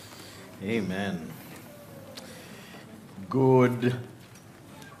Amen. Good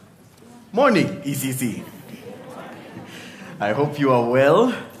morning, ECC. I hope you are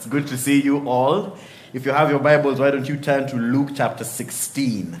well. It's good to see you all. If you have your Bibles, why don't you turn to Luke chapter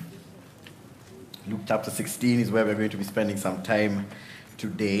 16. Luke chapter 16 is where we're going to be spending some time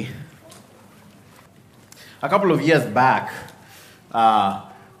today. A couple of years back,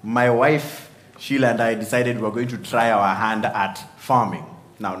 my wife, Sheila, and I decided we were going to try our hand at farming.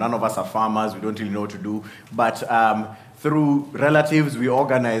 Now, none of us are farmers. We don't really know what to do. But through relatives, we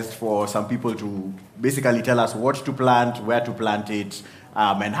organized for some people to basically tell us what to plant, where to plant it,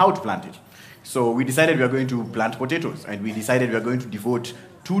 and how to plant it. So we decided we were going to plant potatoes. And we decided we were going to devote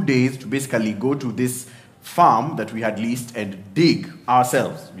 2 days to basically go to this farm that we had leased and dig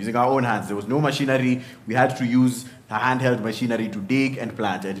ourselves using our own hands. There was no machinery. We had to use a handheld machinery to dig and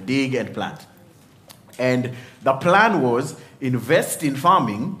plant and dig and plant. And the plan was invest in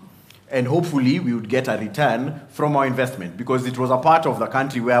farming, and hopefully we would get a return from our investment, because it was a part of the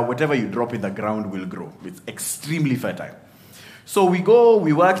country where whatever you drop in the ground will grow. It's extremely fertile. So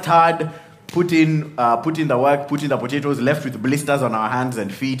we worked hard, put in the work, put in the potatoes, left with blisters on our hands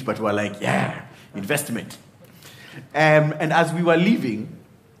and feet, but we were like, yeah, investment. And as we were leaving,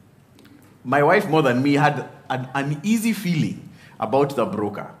 my wife more than me had an uneasy feeling about the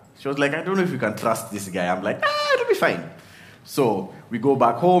broker. She was like, I don't know if you can trust this guy. I'm like, it'll be fine. So we go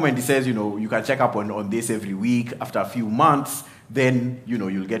back home and he says, you can check up on this every week. After a few months, then,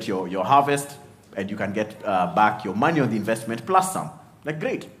 you'll get your harvest and you can get back your money on the investment plus some. Like,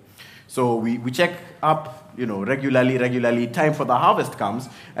 great. So we check up, regularly. Time for the harvest comes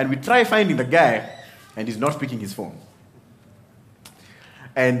and we try finding the guy and he's not picking his phone.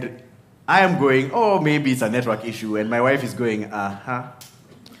 And I am going, maybe it's a network issue. And my wife is going,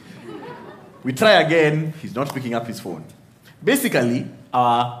 We try again, he's not picking up his phone. Basically,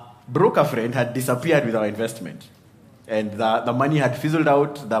 our broker friend had disappeared with our investment. And the money had fizzled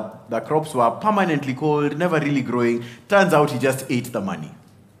out, the crops were permanently cold, never really growing. Turns out he just ate the money,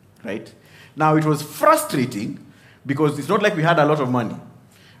 right? Now, it was frustrating because it's not like we had a lot of money.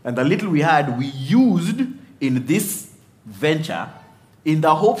 And the little we had, we used in this venture in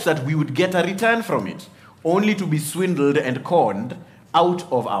the hopes that we would get a return from it, only to be swindled and conned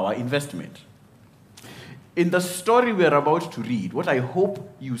out of our investment. In the story we're about to read, what I hope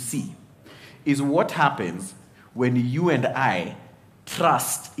you see is what happens when you and I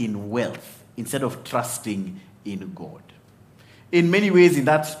trust in wealth instead of trusting in God. In many ways, in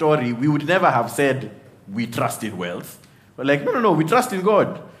that story, we would never have said we trust in wealth. We're like, no, we trust in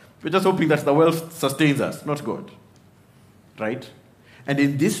God. We're just hoping that the wealth sustains us, not God. Right? And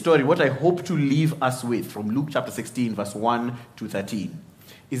in this story, what I hope to leave us with from Luke chapter 16, verse 1 to 13,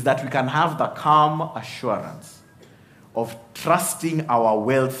 is that we can have the calm assurance of trusting our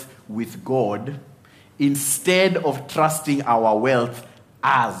wealth with God instead of trusting our wealth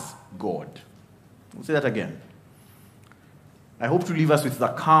as God. I'll say that again. I hope to leave us with the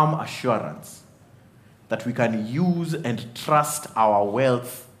calm assurance that we can use and trust our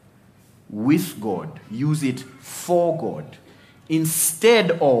wealth with God, use it for God,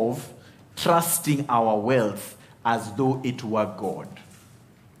 instead of trusting our wealth as though it were God,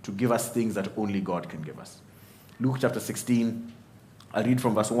 to give us things that only God can give us. Luke chapter 16, I read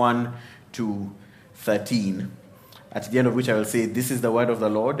from verse 1 to 13, at the end of which I will say, this is the word of the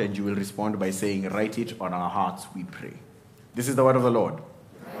Lord, and you will respond by saying, write it on our hearts, we pray. This is the word of the Lord.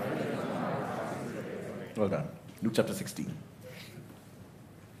 Well done. Luke chapter 16.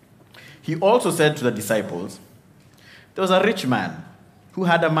 He also said to the disciples, there was a rich man who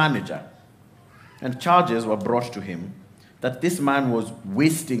had a manager, and charges were brought to him that this man was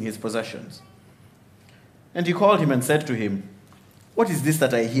wasting his possessions. And he called him and said to him, what is this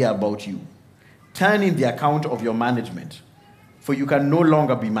that I hear about you? Turn in the account of your management, for you can no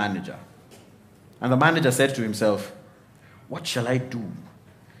longer be manager. And the manager said to himself, what shall I do,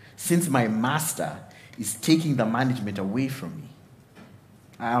 since my master is taking the management away from me?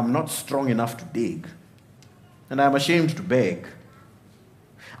 I am not strong enough to dig, and I am ashamed to beg.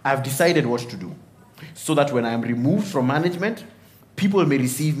 I have decided what to do, so that when I am removed from management, people may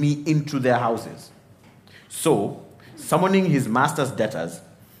receive me into their houses. So, summoning his master's debtors,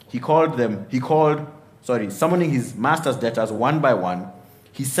 summoning his master's debtors one by one,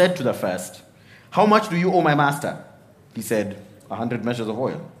 he said to the first, how much do you owe my master? He said, 100 measures of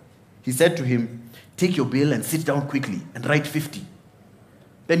oil. He said to him, take your bill and sit down quickly and write 50.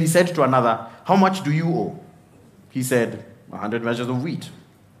 Then he said to another, how much do you owe? He said, 100 measures of wheat.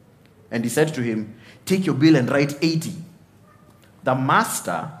 And he said to him, take your bill and write 80. The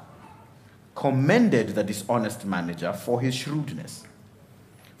master commended the dishonest manager for his shrewdness.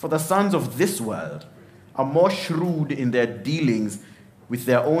 For the sons of this world are more shrewd in their dealings with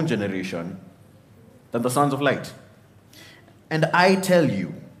their own generation than the sons of light. And I tell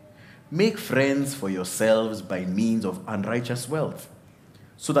you, make friends for yourselves by means of unrighteous wealth,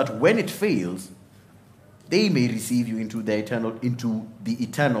 so that when it fails, they may receive you into the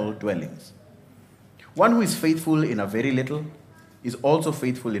eternal dwellings. One who is faithful in a very little is also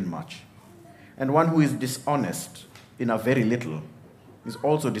faithful in much, and one who is dishonest in a very little is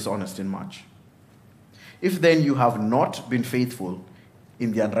also dishonest in much. If then you have not been faithful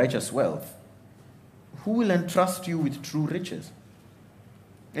in the unrighteous wealth, who will entrust you with true riches?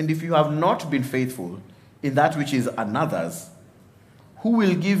 And if you have not been faithful in that which is another's, who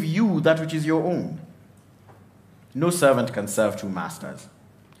will give you that which is your own? No servant can serve two masters,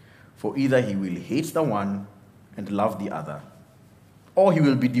 for either he will hate the one and love the other, or he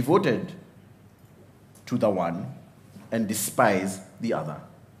will be devoted to the one and despise the other.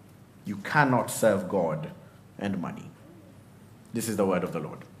 You cannot serve God and money. This is the word of the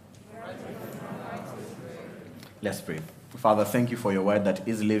Lord. Let's pray. Father, thank you for your word that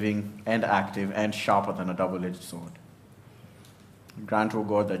is living and active and sharper than a double-edged sword. Grant, O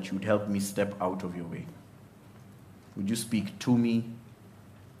God, that you would help me step out of your way. Would you speak to me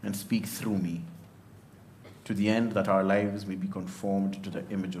and speak through me to the end that our lives may be conformed to the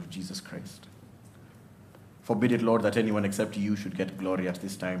image of Jesus Christ. Forbid it, Lord, that anyone except you should get glory at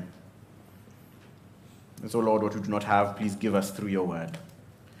this time. And so, Lord, what we do not have, please give us through your word.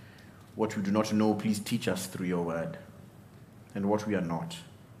 What we do not know, please teach us through your word. And what we are not,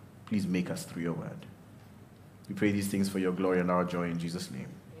 please make us through your word. We pray these things for your glory and our joy in Jesus' name.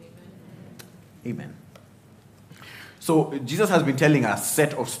 Amen. So Jesus has been telling us a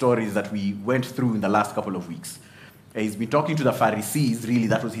set of stories that we went through in the last couple of weeks. He's been talking to the Pharisees, really,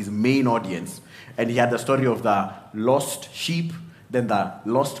 that was his main audience. And he had the story of the lost sheep, then the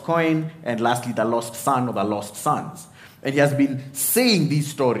lost coin, and lastly the lost son or the lost sons. And he has been saying these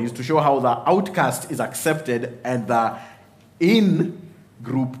stories to show how the outcast is accepted and the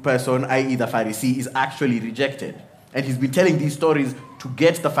in-group person, i.e. the Pharisee, is actually rejected. And he's been telling these stories to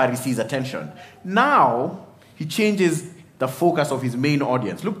get the Pharisees' attention. Now, he changes the focus of his main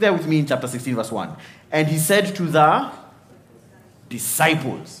audience. Look there with me in chapter 16, verse 1. And he said to the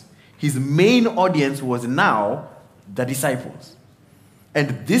disciples. His main audience was now the disciples.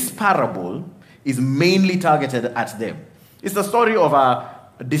 And this parable is mainly targeted at them. It's the story of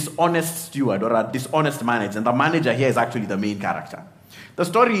a dishonest steward or a dishonest manager. And the manager here is actually the main character. The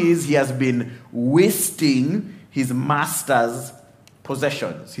story is he has been wasting his master's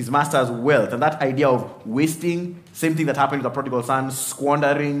possessions, his master's wealth. And that idea of wasting, same thing that happened to the prodigal son,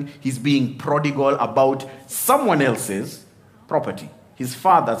 squandering, he's being prodigal about someone else's property. His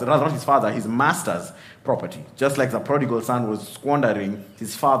father's, rather not his father, his master's property. Just like the prodigal son was squandering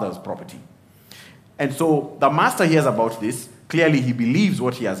his father's property. And so the master hears about this. Clearly he believes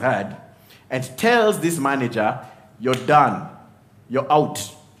what he has heard and tells this manager, you're done. You're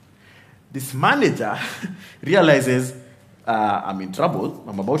out. This manager realizes, I'm in trouble.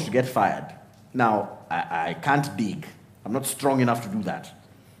 I'm about to get fired. Now, I can't dig. I'm not strong enough to do that.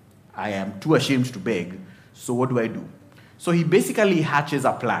 I am too ashamed to beg. So what do? So he basically hatches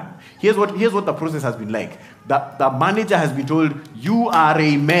a plan. Here's what the process has been like. The manager has been told, you are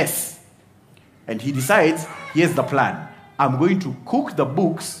a mess. And he decides, here's the plan. I'm going to cook the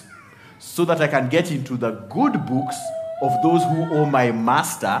books so that I can get into the good books of those who owe my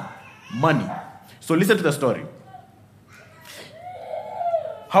master money. So listen to the story.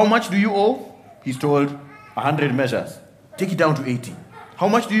 How much do you owe? He's told 100 measures. Take it down to 80. How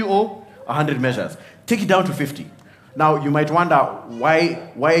much do you owe? 100 measures. Take it down to 50. Now, you might wonder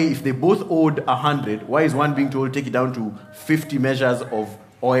why if they both owed 100, why is one being told take it down to 50 measures of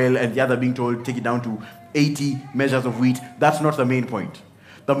oil and the other being told take it down to 80 measures of wheat? That's not the main point.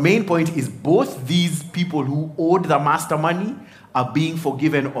 The main point is both these people who owed the master money are being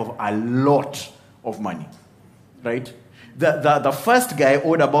forgiven of a lot of money, right? The first guy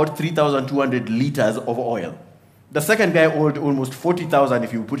owed about 3,200 liters of oil. The second guy owed almost 40,000,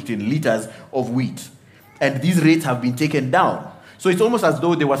 if you put it in liters, of wheat. And these rates have been taken down. So it's almost as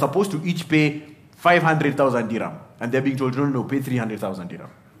though they were supposed to each pay 500,000 dirham. And they're being told, no, pay 300,000 dirham.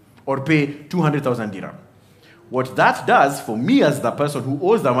 Or pay 200,000 dirham. What that does for me as the person who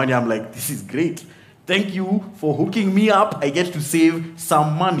owes the money, I'm like, this is great. Thank you for hooking me up. I get to save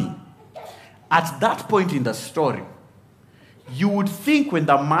some money. At that point in the story, you would think when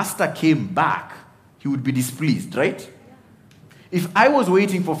the master came back, he would be displeased, right? If I was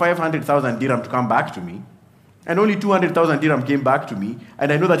waiting for 500,000 dirham to come back to me, and only 200,000 dirham came back to me,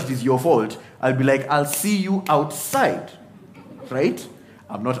 and I know that it is your fault, I'll be like, I'll see you outside, right?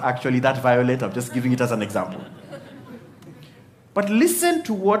 I'm not actually that violent. I'm just giving it as an example. But listen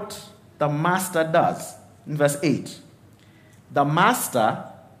to what the master does. In verse 8, the master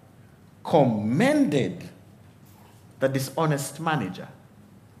commended the dishonest manager.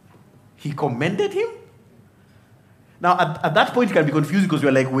 He commended him? Now, at that point, it can be confusing because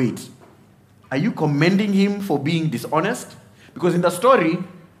you're like, wait, are you commending him for being dishonest? Because in the story,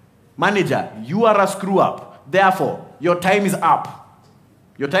 manager, you are a screw up. Therefore, your time is up.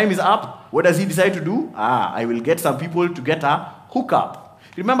 Your time is up. What does he decide to do? I will get some people to get a hookup.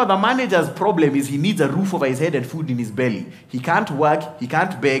 Remember, the manager's problem is he needs a roof over his head and food in his belly. He can't work, he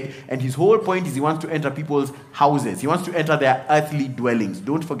can't beg, and his whole point is he wants to enter people's houses. He wants to enter their earthly dwellings.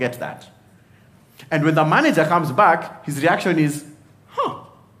 Don't forget that. And when the manager comes back, his reaction is,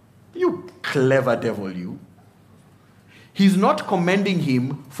 you clever devil, you. He's not commending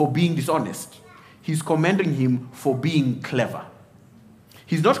him for being dishonest. He's commending him for being clever.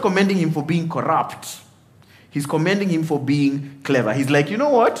 He's not commending him for being corrupt. He's commending him for being clever. He's like, you know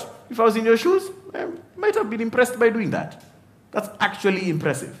what? If I was in your shoes, I might have been impressed by doing that. That's actually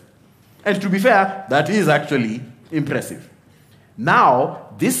impressive. And to be fair, that is actually impressive. Now,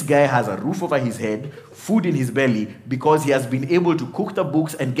 this guy has a roof over his head, food in his belly, because he has been able to cook the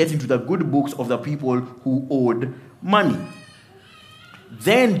books and get into the good books of the people who owed money.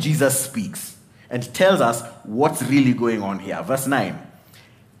 Then Jesus speaks and tells us what's really going on here. Verse 9.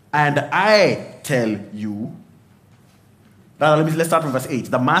 And I tell you, let's start from verse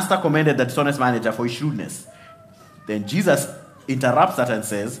 8. The master commended the dishonest manager for his shrewdness. Then Jesus interrupts that and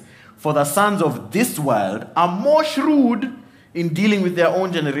says, for the sons of this world are more shrewd in dealing with their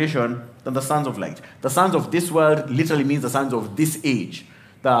own generation than the sons of light. The sons of this world literally means the sons of this age.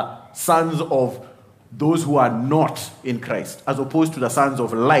 The sons of those who are not in Christ, as opposed to the sons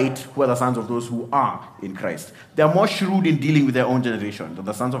of light, who are the sons of those who are in Christ. They are more shrewd in dealing with their own generation than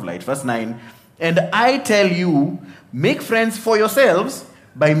the sons of light. Verse 9, and I tell you, make friends for yourselves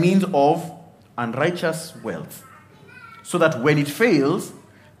by means of unrighteous wealth, so that when it fails,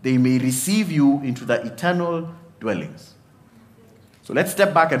 they may receive you into the eternal dwellings. So let's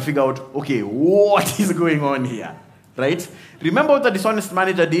step back and figure out, okay, what is going on here, right? Remember what the dishonest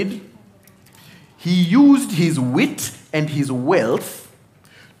manager did? He used his wit and his wealth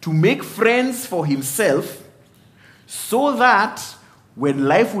to make friends for himself so that when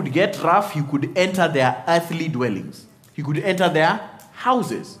life would get rough, he could enter their earthly dwellings. He could enter their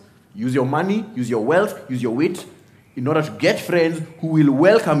houses. Use your money, use your wealth, use your wit in order to get friends who will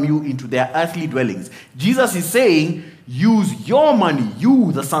welcome you into their earthly dwellings. Jesus is saying, use your money,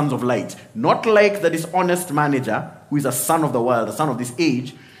 you, the sons of light, not like the dishonest manager who is a son of the world, a son of this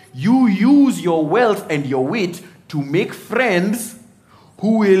age. You use your wealth and your wit to make friends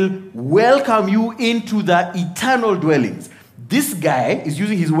who will welcome you into the eternal dwellings. This guy is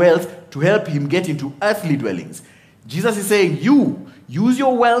using his wealth to help him get into earthly dwellings. Jesus is saying, you use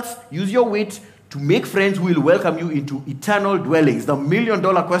your wealth, use your wit to make friends who will welcome you into eternal dwellings. The $1 million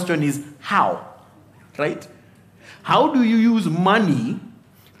question is how, right? How do you use money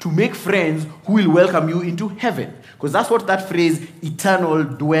to make friends who will welcome you into heaven? Because that's what that phrase, eternal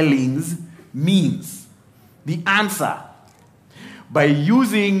dwellings, means. The answer, by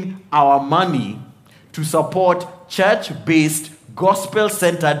using our money to support church-based,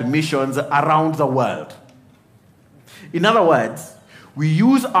 gospel-centered missions around the world. In other words, we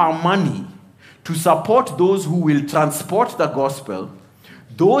use our money to support those who will transport the gospel.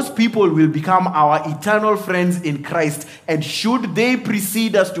 Those people will become our eternal friends in Christ, and should they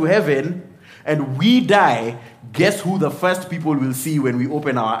precede us to heaven and we die, guess who the first people will see when we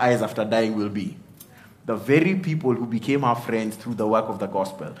open our eyes after dying will be? The very people who became our friends through the work of the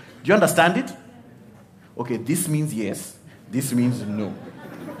gospel. Do you understand it? Okay, this means yes. This means no.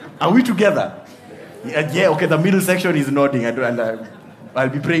 Are we together? Yeah, okay, the middle section is nodding, and I'll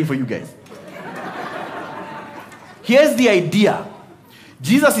be praying for you guys. Here's the idea.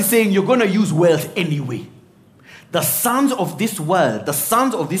 Jesus is saying you're going to use wealth anyway. The sons of this world, the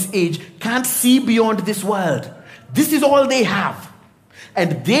sons of this age, can't see beyond this world. This is all they have.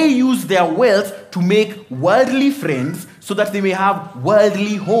 And they use their wealth to make worldly friends so that they may have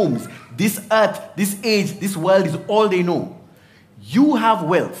worldly homes. This earth, this age, this world is all they know. You have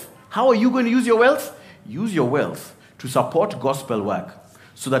wealth. How are you going to use your wealth? Use your wealth to support gospel work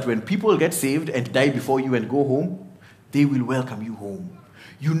so that when people get saved and die before you and go home, they will welcome you home.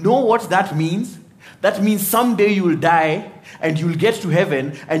 You know what that means? That means someday you'll die and you'll get to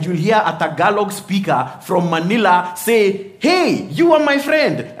heaven and you'll hear a Tagalog speaker from Manila say, hey, you are my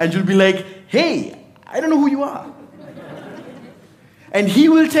friend. And you'll be like, hey, I don't know who you are. And he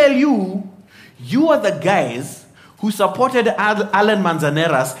will tell you, you are the guys who supported Alan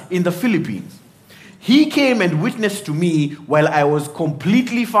Manzaneras in the Philippines. He came and witnessed to me while I was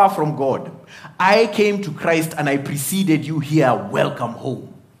completely far from God. I came to Christ and I preceded you here. Welcome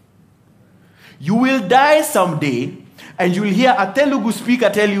home. You will die someday and you'll hear a Telugu speaker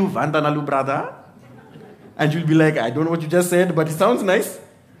tell you, Vandanalu, brother. And you'll be like, I don't know what you just said, but it sounds nice.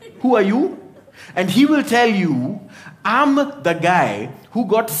 Who are you? And he will tell you, I'm the guy who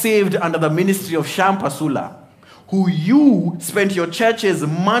got saved under the ministry of Shampasula, who you spent your church's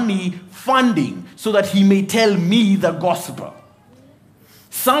money funding so that he may tell me the gospel.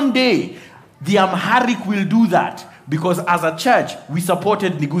 Someday, the Amharic will do that because as a church, we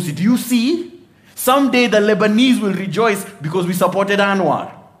supported Nigusi. Do you see? Someday, the Lebanese will rejoice because we supported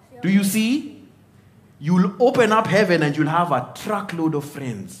Anwar. Do you see? You'll open up heaven and you'll have a truckload of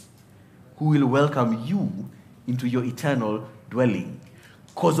friends who will welcome you into your eternal dwelling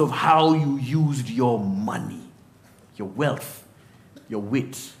because of how you used your money, your wealth, your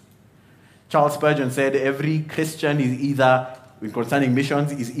wit. Charles Spurgeon said every Christian is either, concerning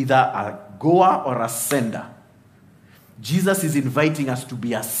missions, is either a goer or a sender. Jesus is inviting us to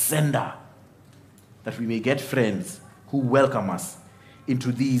be a sender, that we may get friends who welcome us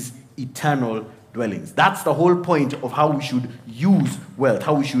into these eternal dwellings. That's the whole point of how we should use wealth,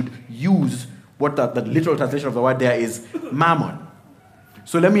 how we should use what the literal translation of the word there is, mammon.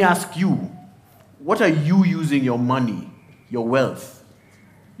 So let me ask you, what are you using your money, your wealth,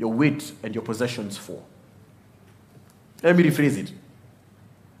 your wit, and your possessions for? Let me rephrase it.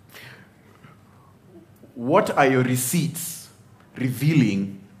 What are your receipts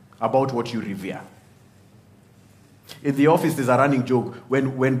revealing about what you revere? In the office, there's a running joke.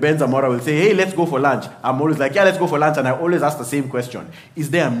 When Ben Zamora will say, hey, let's go for lunch, I'm always like, yeah, let's go for lunch. And I always ask the same question. Is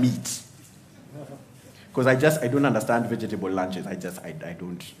there meat? Because I don't understand vegetable lunches. I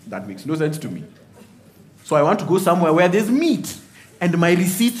don't. That makes no sense to me. So I want to go somewhere where there's meat. And my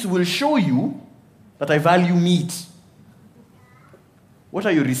receipts will show you that I value meat. What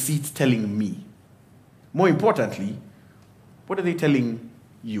are your receipts telling me? More importantly, what are they telling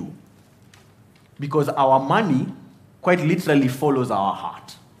you? Because our money quite literally follows our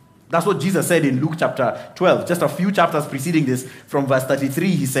heart. That's what Jesus said in Luke chapter 12. Just a few chapters preceding this, from verse 33,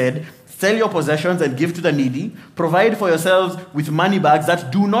 he said, sell your possessions and give to the needy. Provide for yourselves with money bags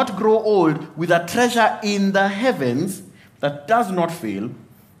that do not grow old, with a treasure in the heavens that does not fail,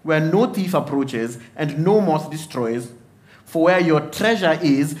 where no thief approaches and no moth destroys. For where your treasure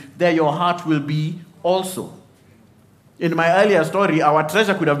is, there your heart will be also. In my earlier story, our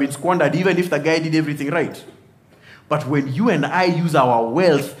treasure could have been squandered even if the guy did everything right. But when you and I use our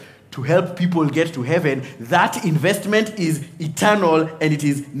wealth to help people get to heaven, that investment is eternal and it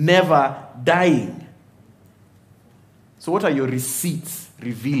is never dying. So what are your receipts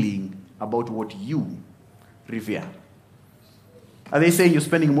revealing about what you revere? Are they saying you're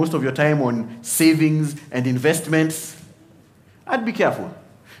spending most of your time on savings and investments? I'd be careful,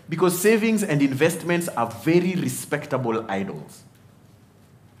 because savings and investments are very respectable idols.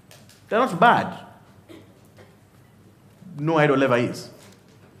 They're not bad. No idol ever is.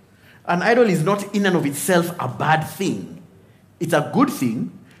 An idol is not in and of itself a bad thing. It's a good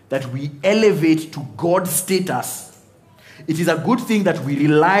thing that we elevate to God's status. It is a good thing that we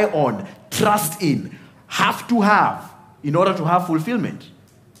rely on, trust in, have to have in order to have fulfillment.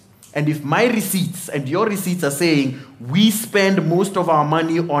 And if my receipts and your receipts are saying we spend most of our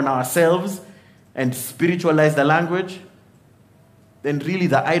money on ourselves and spiritualize the language, then really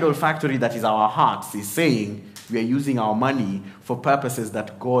the idol factory that is our hearts is saying we are using our money for purposes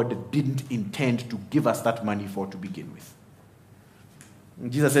that God didn't intend to give us that money for to begin with.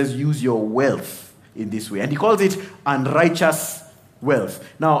 And Jesus says, use your wealth in this way. And he calls it unrighteous wealth.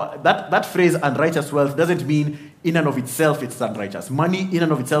 Now, that phrase, unrighteous wealth, doesn't mean in and of itself it's unrighteous. Money in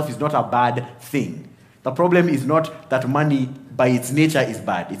and of itself is not a bad thing. The problem is not that money by its nature is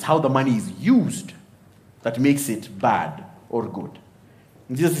bad. It's how the money is used that makes it bad or good.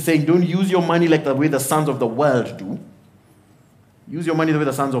 And Jesus is saying, don't use your money like the way the sons of the world do. Use your money the way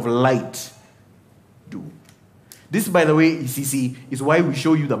the sons of light do. This, by the way, ECC, is why we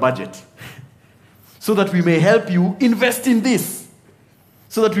show you the budget. So that we may help you invest in this.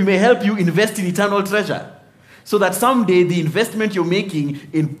 So that we may help you invest in eternal treasure. So that someday the investment you're making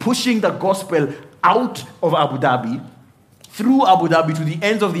in pushing the gospel out of Abu Dhabi, through Abu Dhabi to the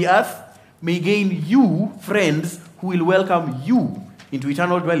ends of the earth, may gain you friends who will welcome you into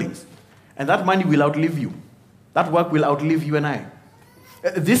eternal dwellings. And that money will outlive you. That work will outlive you and I.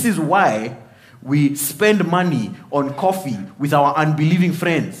 This is why we spend money on coffee with our unbelieving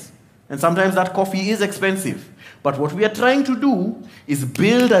friends. And sometimes that coffee is expensive. But what we are trying to do is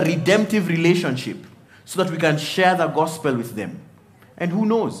build a redemptive relationship so that we can share the gospel with them. And who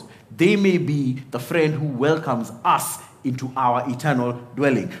knows, they may be the friend who welcomes us into our eternal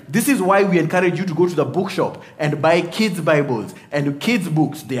dwelling. This is why we encourage you to go to the bookshop and buy kids' Bibles and kids'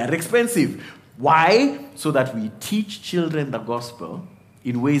 books. They are expensive. Why? So that we teach children the gospel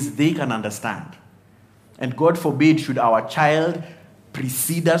in ways they can understand. And God forbid, should our child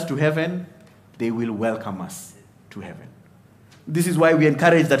precede us to heaven, they will welcome us to heaven. This is why we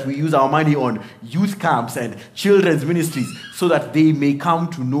encourage that we use our money on youth camps and children's ministries so that they may come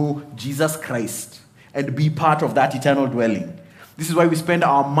to know Jesus Christ and be part of that eternal dwelling. This is why we spend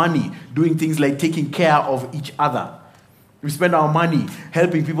our money doing things like taking care of each other. We spend our money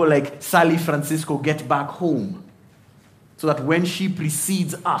helping people like Sally Francisco get back home, so that when she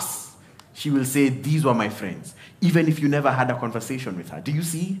precedes us, she will say, these were my friends, even if you never had a conversation with her. Do you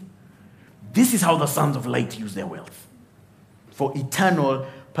see? This is how the sons of light use their wealth, for eternal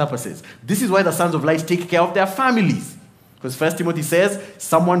purposes. This is why the sons of light take care of their families. Because 1 Timothy says,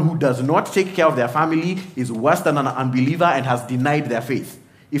 someone who does not take care of their family is worse than an unbeliever and has denied their faith.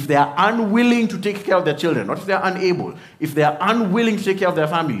 If they are unwilling to take care of their children, not if they are unable, if they are unwilling to take care of their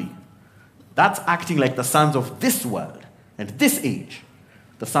family, that's acting like the sons of this world and this age.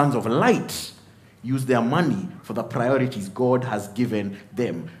 The sons of light use their money for the priorities God has given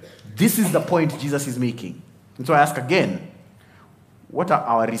them. This is the point Jesus is making. And so I ask again, what are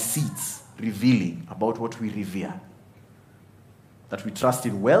our receipts revealing about what we revere? That we trust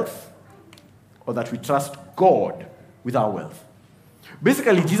in wealth, or that we trust God with our wealth?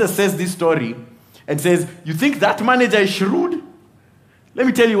 Basically, Jesus says this story and says, you think that manager is shrewd? Let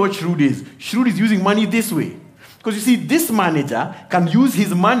me tell you what shrewd is. Shrewd is using money this way. Because you see, this manager can use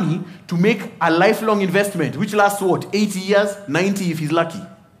his money to make a lifelong investment, which lasts what, 80 years, 90 if he's lucky.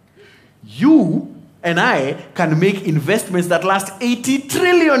 You and I can make investments that last 80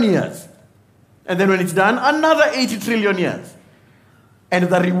 trillion years. And then when it's done, another 80 trillion years. And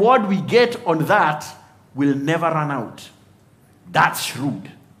the reward we get on that will never run out. That's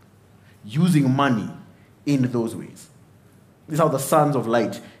shrewd. Using money in those ways. This is how the sons of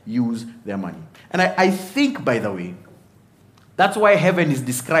light use their money. And I think, by the way, that's why heaven is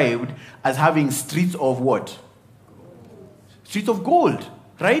described as having streets of what? Streets of gold,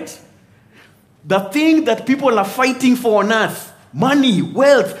 right? The thing that people are fighting for on earth, money,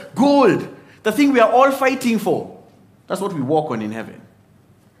 wealth, gold, the thing we are all fighting for, that's what we walk on in heaven.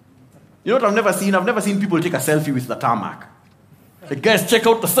 You know what I've never seen? I've never seen people take a selfie with the tarmac. Like, guys, check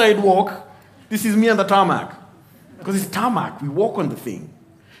out the sidewalk. This is me on the tarmac. Because it's tarmac. We walk on the thing.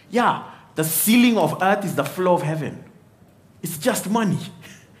 Yeah, the ceiling of earth is the floor of heaven. It's just money.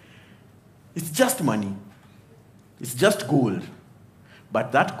 It's just money. It's just gold.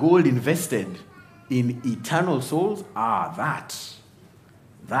 But that gold invested in eternal souls, that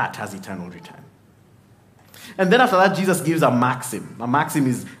has eternal return. And then after that, Jesus gives a maxim. A maxim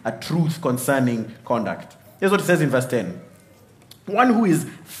is a truth concerning conduct. Here's what it says in verse 10. One who is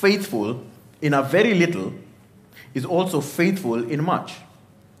faithful in a very little is also faithful in much.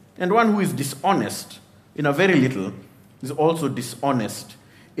 And one who is dishonest in a very little is also dishonest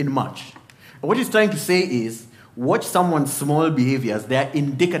in much. And what he's trying to say is, watch someone's small behaviors. They are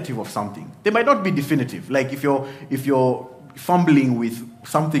indicative of something. They might not be definitive. Like if you're fumbling with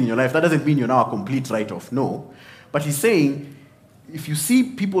something in your life, that doesn't mean you're now a complete write-off. No. But he's saying, if you see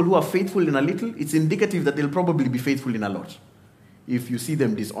people who are faithful in a little, it's indicative that they'll probably be faithful in a lot. If you see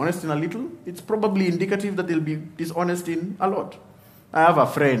them dishonest in a little, it's probably indicative that they'll be dishonest in a lot. I have a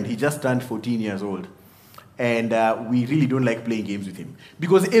friend, he just turned 14 years old. And we really don't like playing games with him.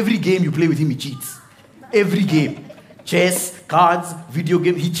 Because every game you play with him, he cheats. Every game. Chess, cards, video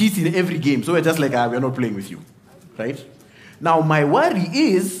game, he cheats in every game. So we're just like, we're not playing with you. Right? Now, my worry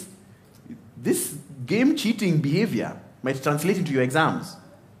is, this game cheating behavior might translate into your exams,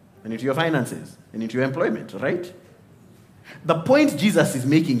 and into your finances, and into your employment, right? The point Jesus is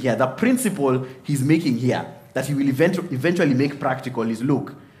making here, the principle he's making here, that he will eventually make practical is,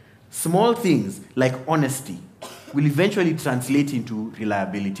 look, small things like honesty will eventually translate into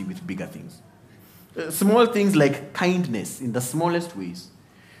reliability with bigger things. Small things like kindness in the smallest ways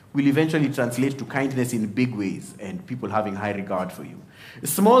will eventually translate to kindness in big ways and people having high regard for you.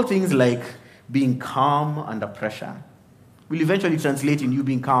 Small things like being calm under pressure will eventually translate in you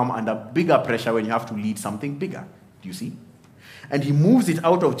being calm under bigger pressure when you have to lead something bigger. Do you see? And he moves it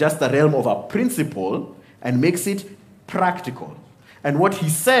out of just the realm of a principle and makes it practical. And what he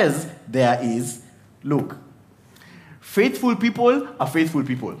says there is, look, faithful people are faithful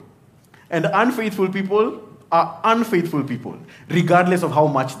people. And unfaithful people are unfaithful people, regardless of how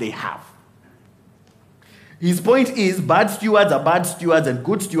much they have. His point is, bad stewards are bad stewards and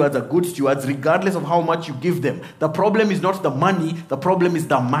good stewards are good stewards, regardless of how much you give them. The problem is not the money, the problem is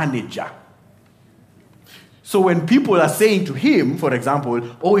the manager. So when people are saying to him, for example,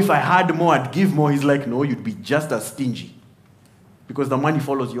 oh, if I had more, I'd give more, he's like, no, you'd be just as stingy. Because the money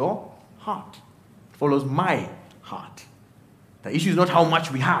follows your heart. It follows my heart. The issue is not how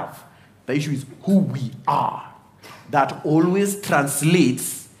much we have. The issue is who we are. That always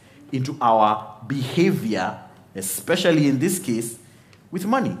translates into our behavior, especially in this case, with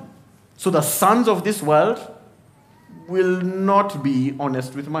money. So the sons of this world will not be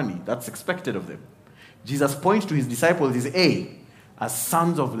honest with money. That's expected of them. Jesus' point to his disciples is, as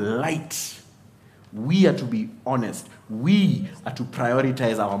sons of light, we are to be honest. We are to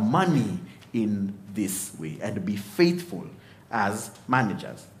prioritize our money in this way and be faithful as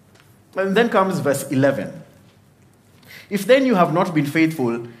managers. And then comes verse 11. If then you have not been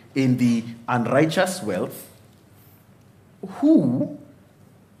faithful in the unrighteous wealth, who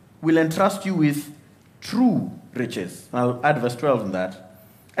will entrust you with true riches? I'll add verse 12 in that.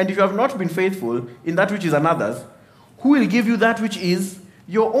 And if you have not been faithful in that which is another's, who will give you that which is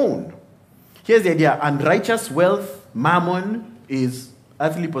your own? Here's the idea. Unrighteous wealth, mammon, is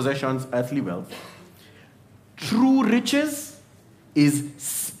earthly possessions, earthly wealth. True riches is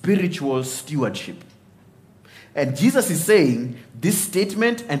spiritual stewardship. And Jesus is saying this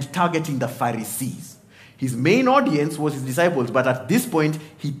statement and targeting the Pharisees. His main audience was his disciples, but at this point,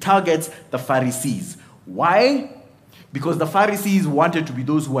 he targets the Pharisees. Why? Because the Pharisees wanted to be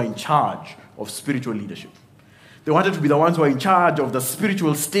those who are in charge of spiritual leadership. They wanted to be the ones who are in charge of the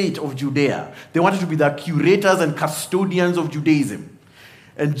spiritual state of Judea. They wanted to be the curators and custodians of Judaism.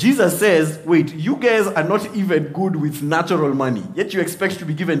 And Jesus says, wait, you guys are not even good with natural money, yet you expect to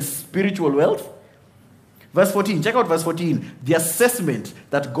be given spiritual wealth? Verse 14, check out verse 14, the assessment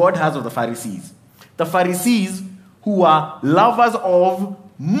that God has of the Pharisees. The Pharisees who are lovers of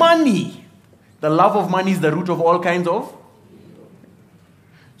money. The love of money is the root of all kinds of.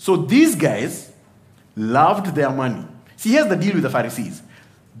 So these guys loved their money. See, here's the deal with the Pharisees.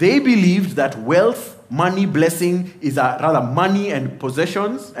 They believed that wealth, money, blessing is rather money and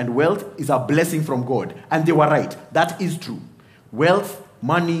possessions and wealth is a blessing from God. And they were right. That is true. Wealth,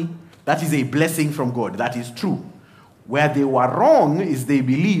 money, that is a blessing from God. That is true. Where they were wrong is they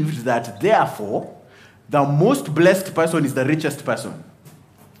believed that therefore the most blessed person is the richest person.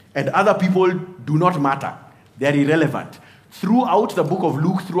 And other people do not matter. They are irrelevant. Throughout the book of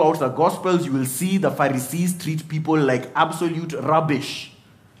Luke, throughout the Gospels, you will see the Pharisees treat people like absolute rubbish.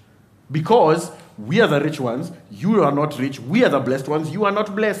 Because we are the rich ones, you are not rich. We are the blessed ones, you are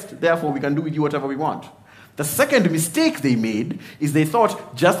not blessed. Therefore, we can do with you whatever we want. The second mistake they made is they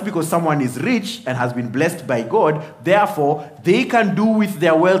thought just because someone is rich and has been blessed by God, therefore, they can do with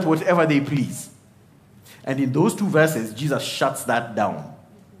their wealth whatever they please. And in those two verses, Jesus shuts that down.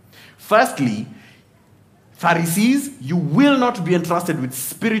 Firstly, Pharisees, you will not be entrusted with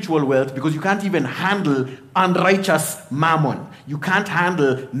spiritual wealth because you can't even handle unrighteous mammon. You can't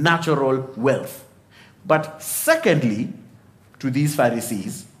handle natural wealth. But secondly, to these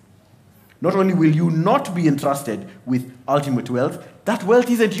Pharisees, not only will you not be entrusted with ultimate wealth, that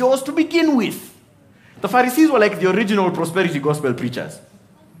wealth isn't yours to begin with. The Pharisees were like the original prosperity gospel preachers.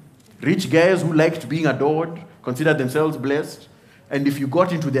 Rich guys who liked being adored, considered themselves blessed. And if you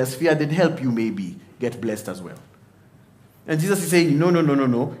got into their sphere, they'd help you maybe get blessed as well. And Jesus is saying,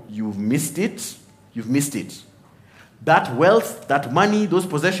 no. You've missed it. You've missed it. That wealth, that money, those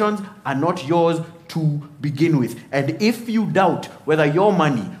possessions are not yours to begin with. And if you doubt whether your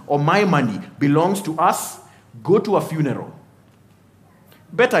money or my money belongs to us, go to a funeral.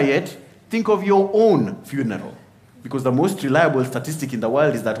 Better yet, think of your own funeral. Because the most reliable statistic in the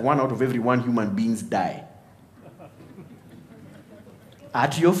world is that 1 out of every 1 human beings die.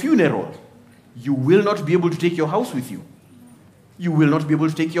 At your funeral, you will not be able to take your house with you. You will not be able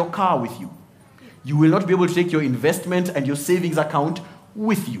to take your car with you. You will not be able to take your investment and your savings account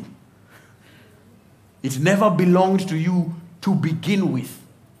with you. It never belonged to you to begin with.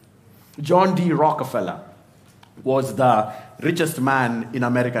 John D. Rockefeller was the richest man in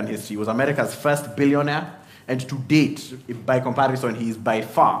American history. He was America's first billionaire, and to date, by comparison, he is by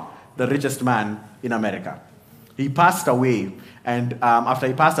far the richest man in America. He passed away, and after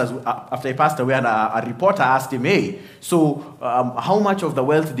he passed away, a reporter asked him, how much of the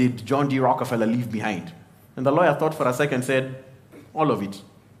wealth did John D. Rockefeller leave behind? And the lawyer thought for a second and said, all of it.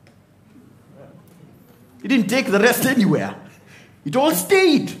 He didn't take the rest anywhere. It all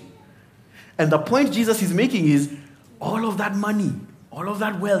stayed. And the point Jesus is making is, all of that money, all of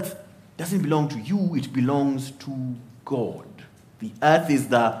that wealth doesn't belong to you, it belongs to God. The earth is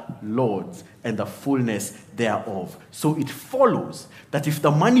the Lord's and the fullness thereof. So it follows that if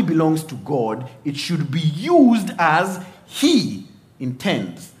the money belongs to God, it should be used as he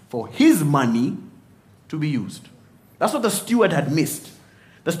intends for his money to be used. That's what the steward had missed.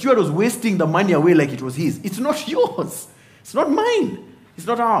 The steward was wasting the money away like it was his. It's not yours. It's not mine. It's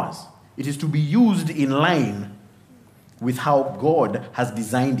not ours. It is to be used in line with how God has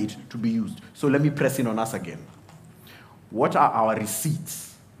designed it to be used. So let me press in on us again. What are our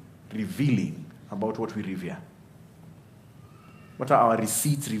receipts revealing about what we revere? What are our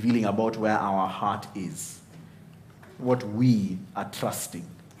receipts revealing about where our heart is? What we are trusting?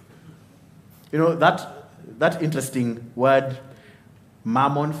 You know, that interesting word,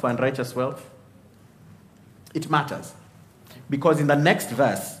 mammon, for unrighteous wealth, it matters. Because in the next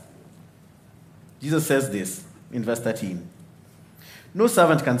verse, Jesus says this in verse 13. No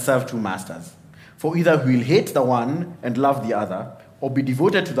servant can serve two masters, for either he will hate the one and love the other, or be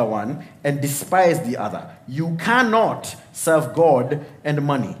devoted to the one and despise the other. You cannot serve God and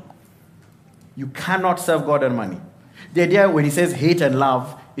money. You cannot serve God and money. The idea when he says hate and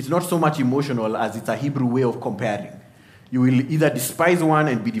love, it's not so much emotional as it's a Hebrew way of comparing. You will either despise one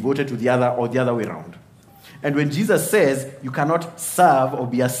and be devoted to the other, or the other way around. And when Jesus says you cannot serve or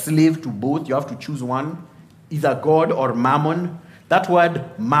be a slave to both, you have to choose one, either God or mammon. That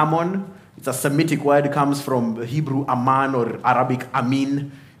word mammon, it's a Semitic word, it comes from Hebrew aman or Arabic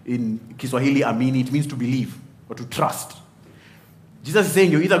amin. In Kiswahili amini, it means to believe or to trust. Jesus is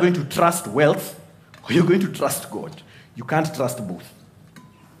saying you're either going to trust wealth or you're going to trust God. You can't trust both.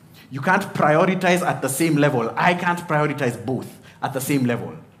 You can't prioritize at the same level. I can't prioritize both at the same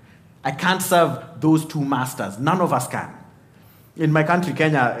level. I can't serve those two masters. None of us can. In my country,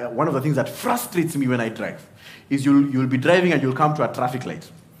 Kenya, one of the things that frustrates me when I drive is you'll be driving and you'll come to a traffic light.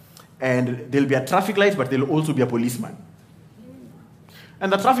 And there'll be a traffic light, but there'll also be a policeman.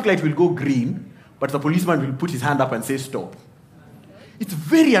 And the traffic light will go green, but the policeman will put his hand up and say, stop. It's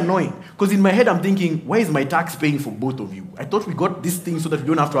very annoying, because in my head I'm thinking, why is my tax paying for both of you? I thought we got this thing so that we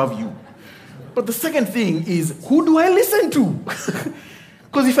don't have to have you. But the second thing is, who do I listen to?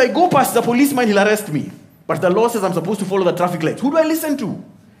 Because if I go past the policeman, he'll arrest me. But the law says I'm supposed to follow the traffic lights. Who do I listen to?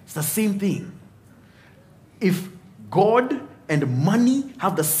 It's the same thing. If God and money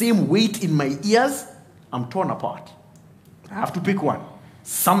have the same weight in my ears, I'm torn apart. I have to pick one.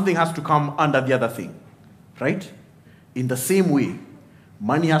 Something has to come under the other thing. Right? In the same way,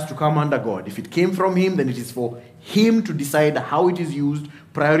 money has to come under God. If it came from him, then it is for him to decide how it is used,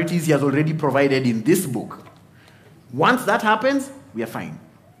 priorities he has already provided in this book. Once that happens, we are fine.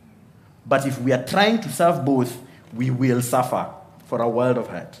 But if we are trying to serve both, we will suffer for a world of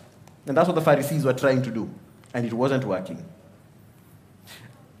hurt. And that's what the Pharisees were trying to do. And it wasn't working.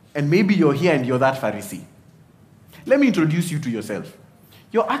 And maybe you're here and you're that Pharisee. Let me introduce you to yourself.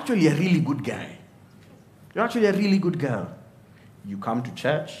 You're actually a really good guy. You're actually a really good girl. You come to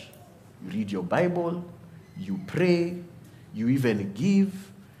church, you read your Bible, you pray, you even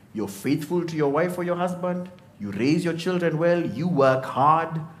give, you're faithful to your wife or your husband, you raise your children well, you work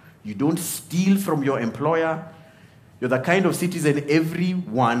hard, you don't steal from your employer. You're the kind of citizen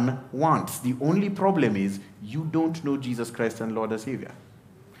everyone wants. The only problem is you don't know Jesus Christ and Lord and Savior.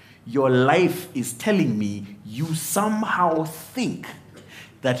 Your life is telling me you somehow think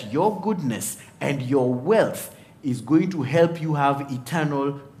that your goodness and your wealth is going to help you have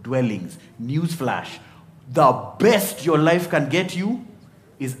eternal dwellings. Newsflash, the best your life can get you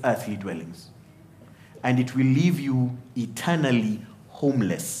is earthly dwellings. And it will leave you eternally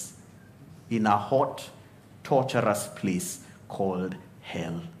homeless in a hot, torturous place called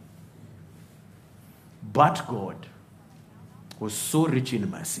hell. But God was so rich in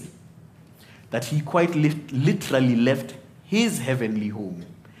mercy that he quite literally left his heavenly home,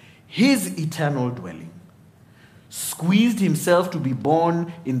 his eternal dwelling, squeezed himself to be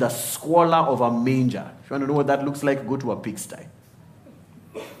born in the squalor of a manger. If you want to know what that looks like, go to a pigsty.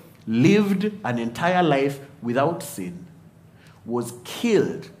 Lived an entire life without sin, was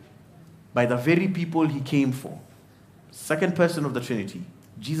killed by the very people he came for. Second person of the Trinity,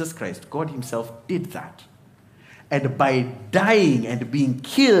 Jesus Christ, God himself did that. And by dying and being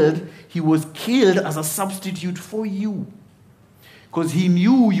killed, he was killed as a substitute for you. Because he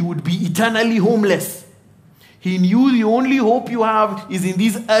knew you would be eternally homeless. He knew the only hope you have is in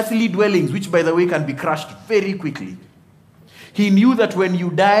these earthly dwellings, which, by the way, can be crushed very quickly. He knew that when you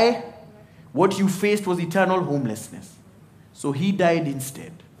die, what you faced was eternal homelessness. So he died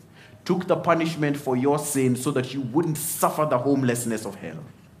instead, took the punishment for your sin so that you wouldn't suffer the homelessness of hell,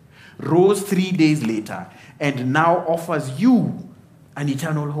 rose 3 days later, and now offers you an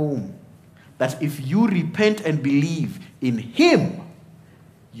eternal home. that if you repent and believe in him,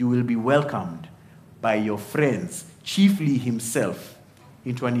 you will be welcomed by your friends, chiefly himself,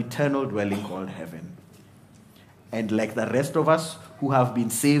 into an eternal dwelling called heaven. And like the rest of us who have been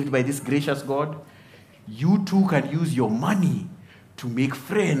saved by this gracious God, you too can use your money to make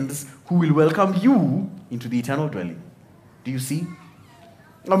friends who will welcome you into the eternal dwelling. Do you see?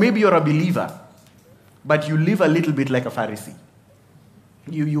 Or maybe you're a believer, but you live a little bit like a Pharisee.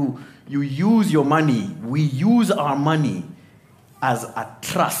 You use your money, we use our money as a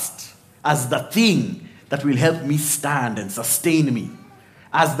trust, as the thing that will help me stand and sustain me,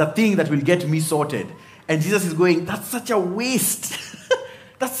 as the thing that will get me sorted. And Jesus is going, that's such a waste.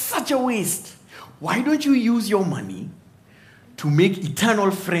 That's such a waste. Why don't you use your money to make eternal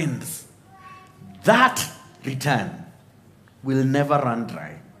friends? That return will never run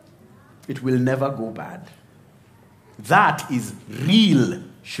dry. It will never go bad. That is real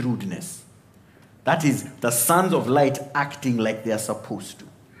shrewdness. That is the sons of light acting like they are supposed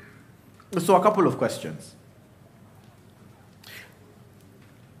to. So a couple of questions.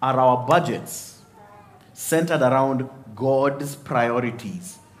 Are our budgets centered around God's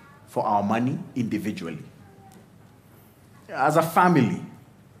priorities for our money individually? As a family,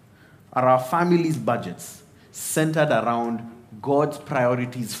 are our family's budgets centered around God's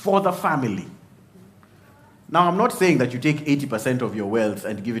priorities for the family? Now, I'm not saying that you take 80% of your wealth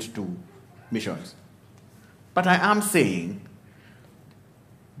and give it to missions. But I am saying,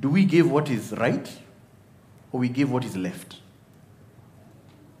 do we give what is right or we give what is left?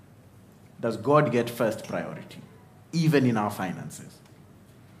 Does God get first priority, even in our finances?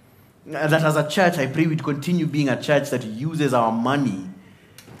 That as a church, I pray we'd continue being a church that uses our money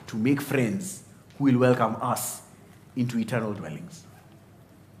to make friends who will welcome us into eternal dwellings.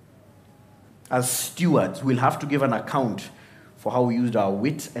 As stewards, we'll have to give an account for how we used our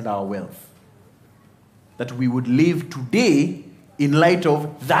wit and our wealth. That we would live today in light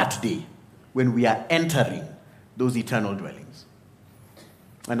of that day when we are entering those eternal dwellings.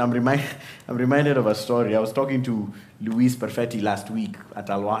 And I'm reminded of a story. I was talking to Luis Perfetti last week at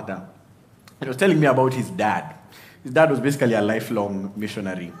Alwada. He was telling me about his dad. His dad was basically a lifelong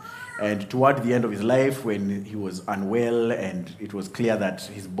missionary. And toward the end of his life, when he was unwell and it was clear that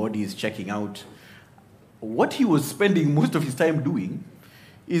his body is checking out, what he was spending most of his time doing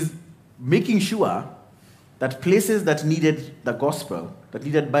is making sure that places that needed the gospel, that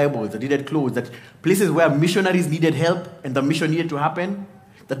needed Bibles, that needed clothes, that places where missionaries needed help and the mission needed to happen,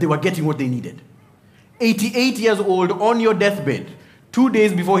 that they were getting what they needed. 88 years old, on your deathbed, 2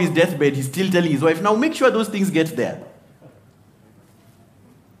 days before his deathbed, he's still telling his wife, now make sure those things get there.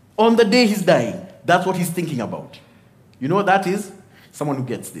 On the day he's dying, that's what he's thinking about. You know what that is? Someone who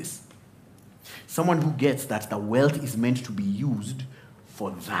gets this. Someone who gets that the wealth is meant to be used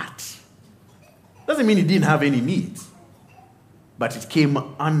for that. Doesn't mean he didn't have any needs, but it came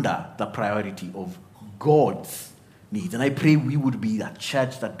under the priority of God's needs. And I pray we would be a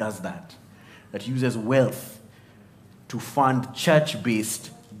church that does that uses wealth to fund church-based,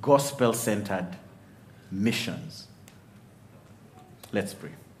 gospel-centered missions. Let's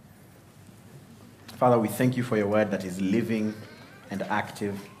pray. Father, we thank you for your word that is living and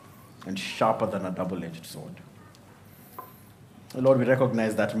active and sharper than a double-edged sword. Lord, we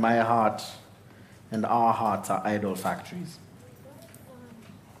recognize that my heart and our hearts are idol factories.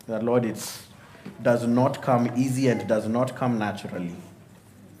 That, Lord, it does not come easy and does not come naturally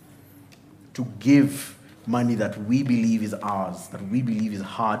to give money that we believe is ours, that we believe is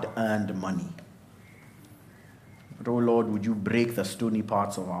hard-earned money. But, oh Lord, would you break the stony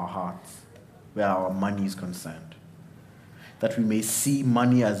parts of our hearts where our money is concerned, that we may see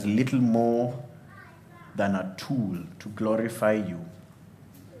money as little more than a tool to glorify you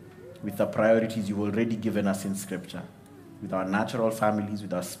with the priorities you've already given us in Scripture, with our natural families,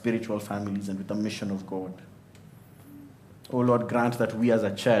 with our spiritual families, and with the mission of God. Oh Lord, grant that we as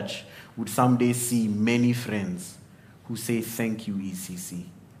a church would someday see many friends who say, thank you, ECC.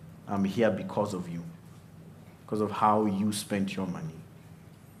 I'm here because of you, because of how you spent your money.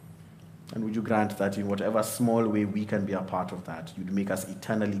 And would you grant that in whatever small way we can be a part of that, you'd make us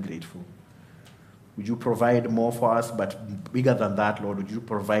eternally grateful. Would you provide more for us, but bigger than that, Lord, would you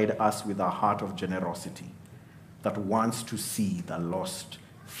provide us with a heart of generosity that wants to see the lost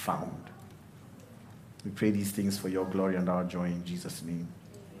found. We pray these things for your glory and our joy in Jesus' name.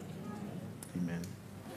 Amen.